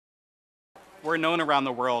We're known around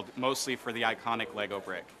the world mostly for the iconic Lego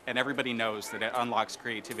brick, and everybody knows that it unlocks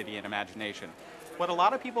creativity and imagination. What a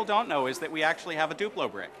lot of people don't know is that we actually have a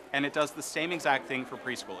DUPLO brick, and it does the same exact thing for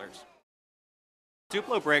preschoolers.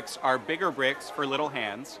 DUPLO bricks are bigger bricks for little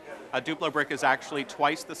hands. A DUPLO brick is actually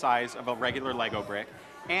twice the size of a regular Lego brick,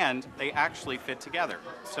 and they actually fit together.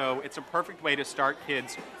 So it's a perfect way to start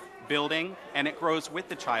kids building, and it grows with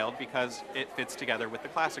the child because it fits together with the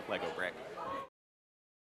classic Lego brick.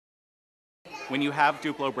 When you have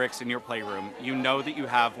DUPLO bricks in your playroom, you know that you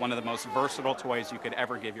have one of the most versatile toys you could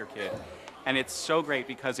ever give your kid. And it's so great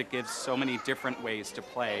because it gives so many different ways to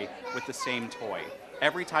play with the same toy.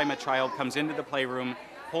 Every time a child comes into the playroom,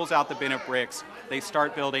 pulls out the bin of bricks, they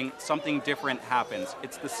start building, something different happens.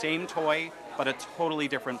 It's the same toy, but a totally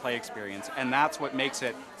different play experience. And that's what makes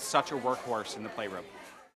it such a workhorse in the playroom.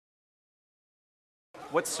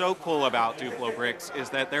 What's so cool about DUPLO bricks is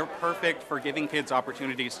that they're perfect for giving kids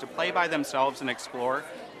opportunities to play by themselves and explore,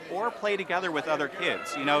 or play together with other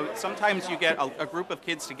kids. You know, sometimes you get a group of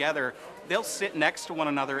kids together, they'll sit next to one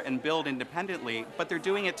another and build independently, but they're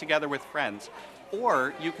doing it together with friends.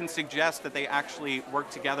 Or you can suggest that they actually work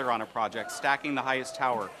together on a project, stacking the highest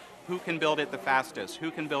tower. Who can build it the fastest?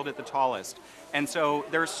 Who can build it the tallest? And so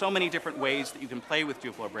there are so many different ways that you can play with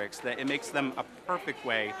DUPLO bricks that it makes them a perfect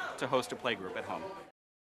way to host a playgroup at home.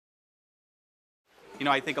 You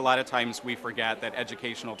know, I think a lot of times we forget that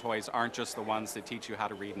educational toys aren't just the ones that teach you how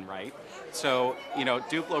to read and write. So, you know,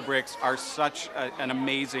 DUPLO bricks are such an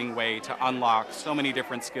amazing way to unlock so many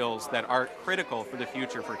different skills that are critical for the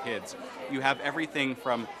future for kids. You have everything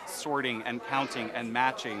from sorting and counting and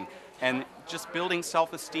matching and just building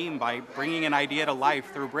self-esteem by bringing an idea to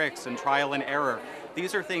life through bricks and trial and error.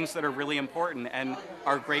 These are things that are really important and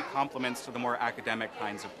are great complements to the more academic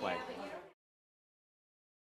kinds of play.